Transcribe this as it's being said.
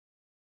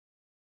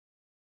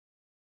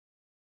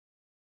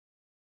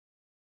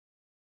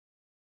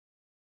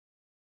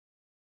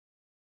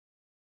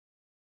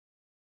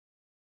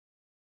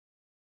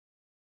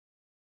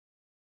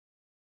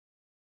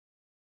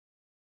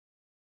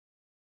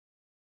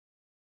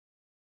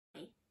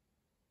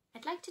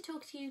I'd like to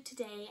talk to you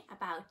today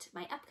about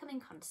my upcoming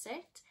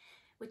concert,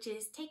 which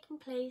is taking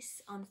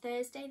place on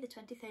Thursday the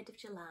 23rd of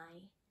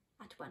July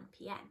at 1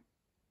 p.m.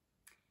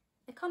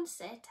 The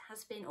concert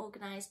has been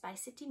organised by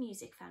City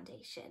Music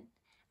Foundation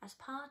as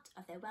part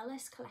of their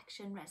Wallace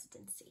Collection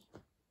Residency.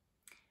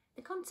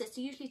 The concerts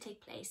usually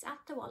take place at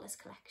the Wallace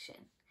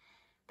Collection,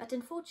 but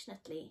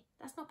unfortunately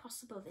that's not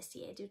possible this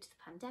year due to the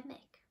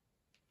pandemic.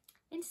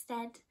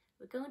 Instead,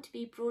 we're going to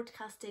be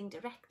broadcasting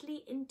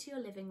directly into your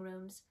living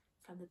rooms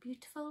from the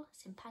beautiful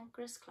St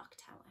Pancras Clock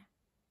Tower.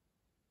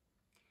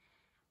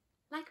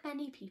 Like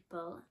many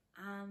people,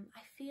 I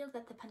feel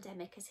that the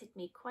pandemic has hit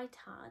me quite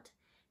hard,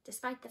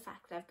 despite the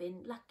fact that I've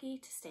been lucky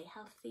to stay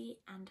healthy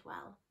and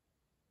well.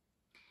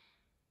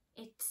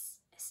 It's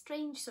a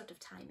strange sort of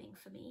timing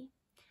for me,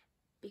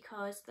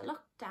 because the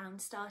lockdown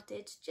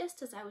started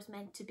just as I was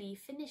meant to be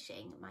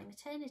finishing my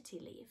maternity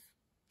leave.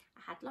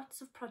 I had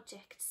lots of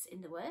projects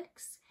in the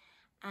works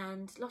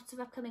and lots of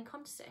upcoming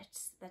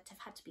concerts that have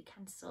had to be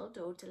cancelled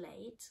or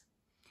delayed.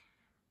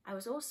 I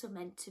was also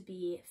meant to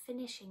be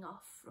finishing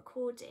off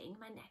recording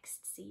my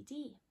next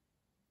CD.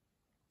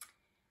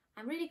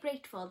 I'm really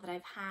grateful that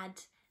I've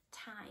had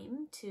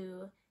time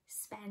to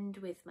spend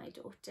with my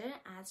daughter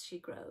as she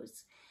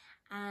grows,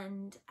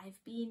 and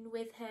I've been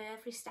with her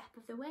every step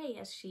of the way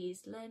as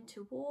she's learned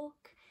to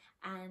walk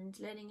and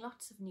learning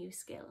lots of new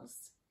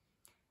skills.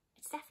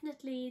 It's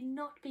definitely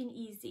not been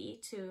easy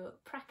to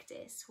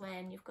practice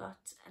when you've got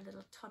a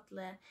little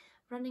toddler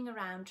running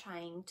around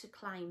trying to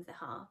climb the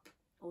harp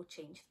or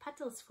change the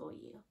pedals for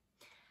you.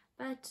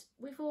 But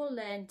we've all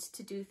learned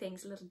to do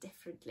things a little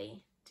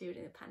differently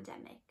during the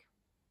pandemic.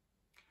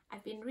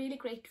 I've been really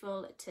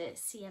grateful to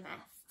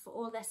CMF for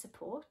all their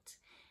support.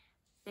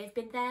 They've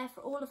been there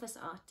for all of us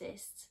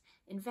artists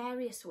in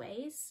various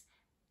ways,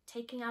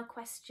 taking our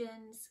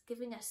questions,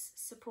 giving us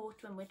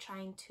support when we're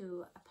trying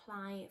to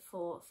apply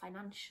for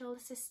financial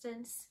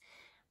assistance,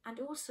 and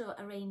also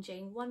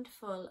arranging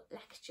wonderful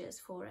lectures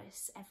for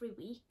us every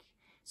week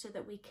so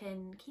that we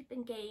can keep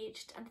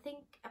engaged and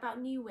think about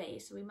new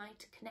ways we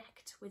might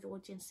connect with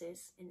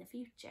audiences in the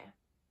future.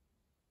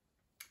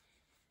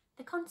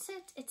 The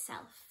concert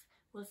itself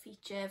will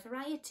feature a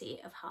variety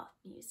of harp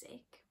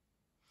music.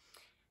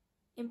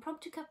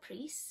 Impromptu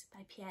Caprice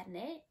by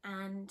Pierne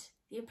and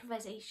the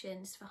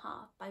Improvisations for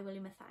Harp by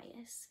William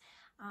Matthias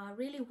are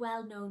really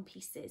well-known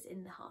pieces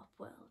in the harp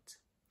world.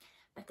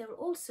 But there will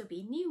also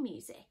be new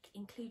music,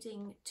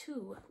 including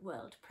 2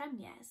 world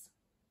premieres.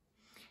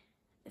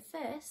 The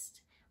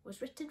first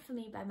was written for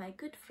me by my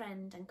good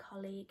friend and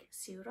colleague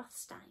Sue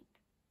Rothstein.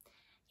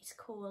 It's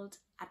called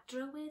A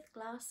Drywydd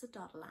Glas y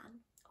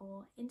Dorlan,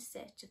 or In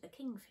Search of the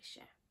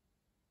Kingfisher.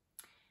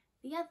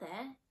 The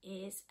other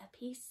is a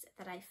piece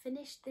that I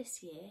finished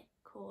this year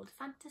called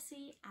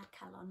Fantasy at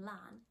Calon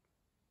Lân.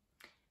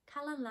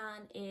 Calon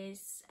Lân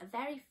is a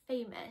very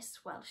famous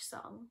Welsh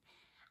song,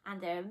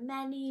 and there are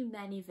many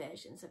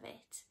versions of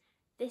it.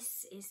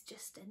 This is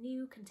just a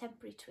new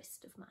contemporary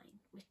twist of mine,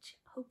 which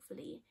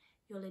hopefully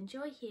you'll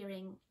enjoy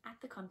hearing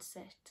at the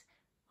concert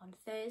on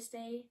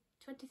Thursday,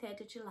 23rd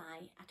of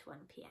July at 1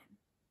 p.m.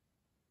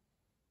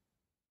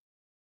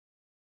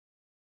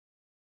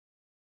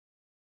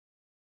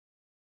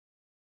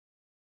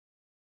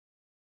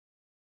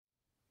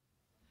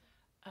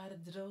 Ar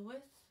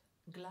Drywydd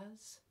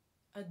Glas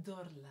y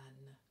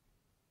Dorlan.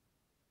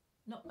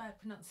 Not bad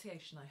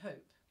pronunciation, I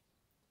hope.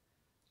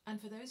 And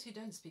for those who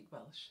don't speak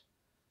Welsh,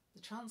 the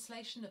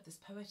translation of this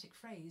poetic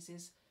phrase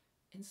is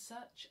In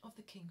Search of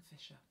the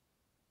Kingfisher.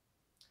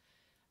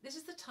 This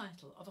is the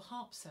title of a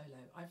harp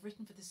solo I've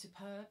written for the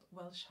superb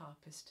Welsh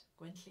harpist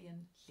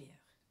Gwenllian Llŷr.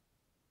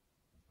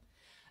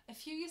 A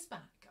few years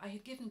back, I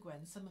had given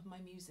Gwen some of my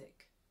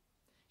music.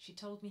 She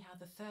told me how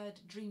the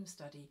 3rd dream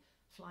study,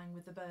 Flying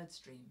with the Birds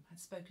Dream, had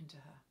spoken to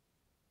her.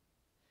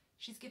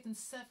 She's given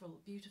several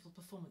beautiful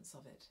performances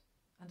of it,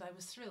 and I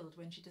was thrilled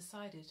when she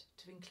decided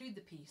to include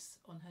the piece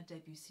on her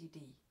debut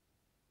CD.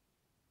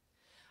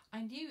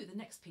 I knew the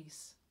next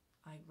piece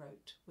I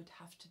wrote would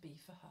have to be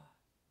for her,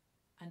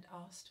 and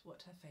asked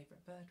what her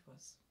favourite bird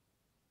was.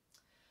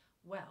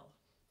 Well,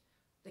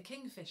 the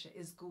kingfisher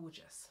is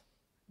gorgeous,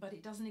 but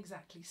it doesn't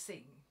exactly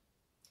sing.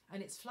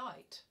 And its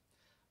flight,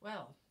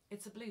 well,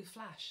 it's a blue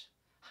flash.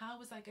 How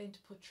was I going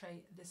to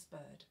portray this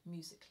bird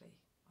musically,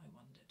 I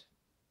wondered.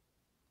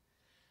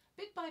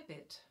 Bit by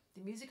bit,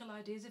 the musical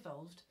ideas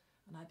evolved,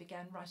 and I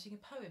began writing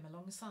a poem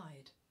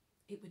alongside.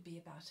 It would be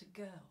about a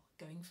girl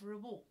going for a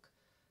walk,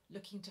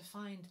 looking to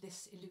find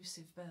this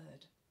elusive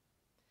bird.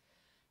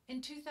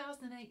 In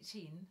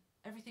 2018,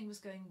 everything was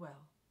going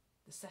well.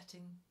 The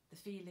setting, the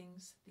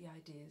feelings, the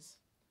ideas.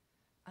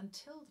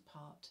 Until the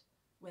part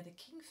where the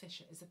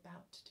kingfisher is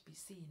about to be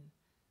seen,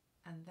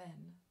 and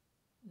then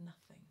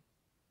nothing.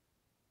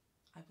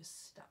 I was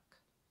stuck.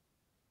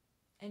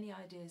 Any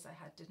ideas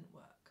I had didn't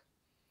work.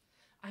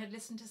 I had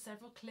listened to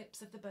several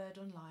clips of the bird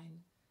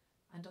online,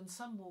 and on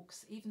some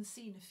walks even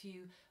seen a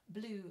few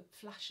blue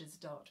flashes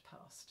dart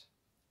past,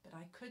 but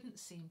I couldn't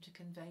seem to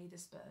convey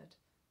this bird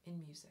in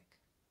music.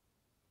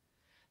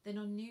 Then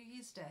on New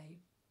Year's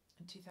Day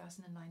in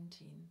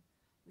 2019,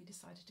 we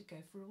decided to go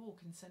for a walk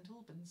in St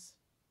Albans.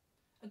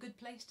 A good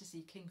place to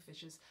see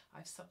kingfishers,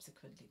 I've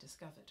subsequently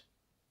discovered.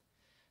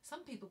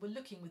 Some people were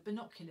looking with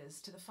binoculars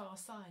to the far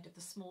side of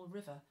the small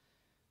river.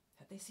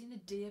 Had they seen a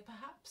deer,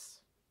 perhaps,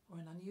 or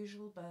an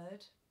unusual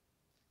bird?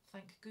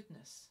 Thank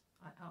goodness,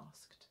 I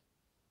asked.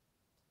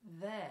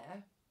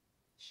 There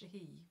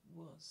she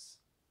was,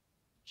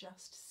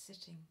 just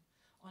sitting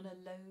on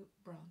a low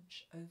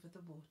branch over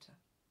the water,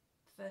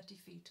 30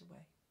 feet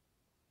away,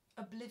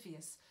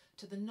 oblivious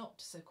to the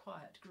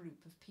not-so-quiet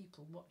group of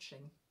people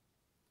watching.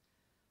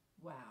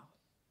 Wow,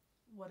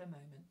 what a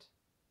moment.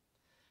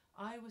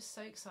 I was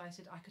so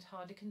excited I could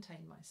hardly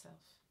contain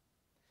myself.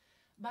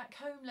 Back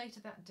home later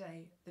that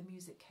day, the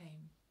music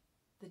came,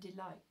 the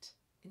delight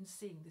in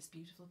seeing this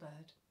beautiful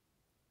bird.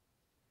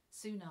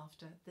 Soon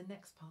after, the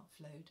next part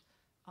flowed,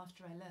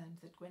 after I learned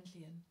that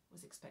Gwenllian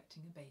was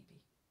expecting a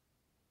baby.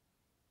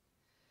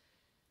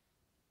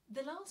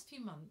 The last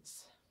few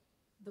months,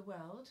 the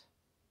world,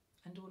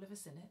 and all of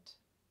us in it,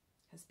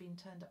 has been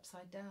turned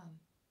upside down.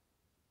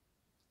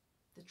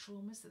 The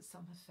traumas that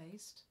some have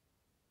faced,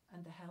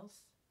 and the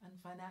health and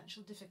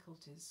financial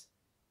difficulties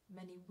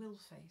many will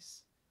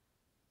face,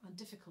 are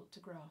difficult to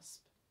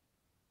grasp.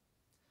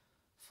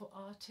 For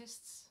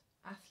artists,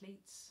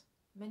 athletes,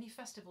 many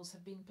festivals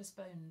have been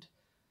postponed.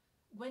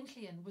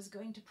 Gwenllian was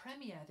going to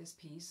premiere this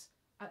piece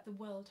at the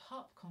World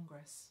Harp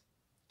Congress,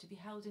 to be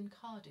held in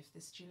Cardiff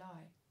this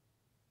July.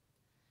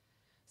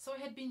 So I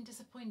had been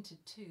disappointed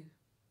too.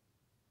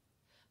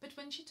 But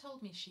when she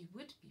told me she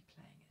would be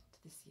playing it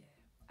this year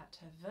at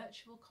her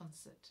virtual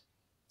concert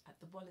at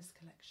the Wallace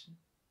collection,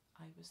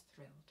 I was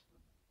thrilled.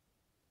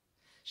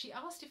 She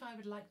asked if I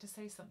would like to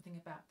say something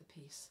about the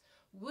piece.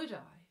 Would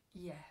I?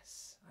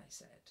 Yes, I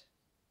said.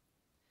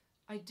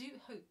 I do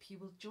hope you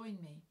will join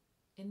me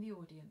in the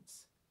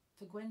audience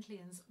for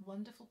Gwenllian's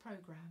wonderful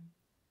programme,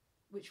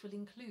 which will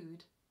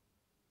include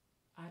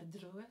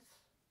Ardroeth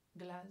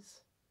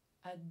Glas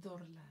a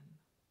Dorlan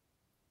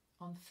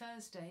on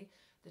Thursday,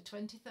 the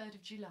 23rd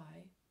of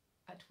July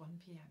at 1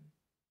 p.m.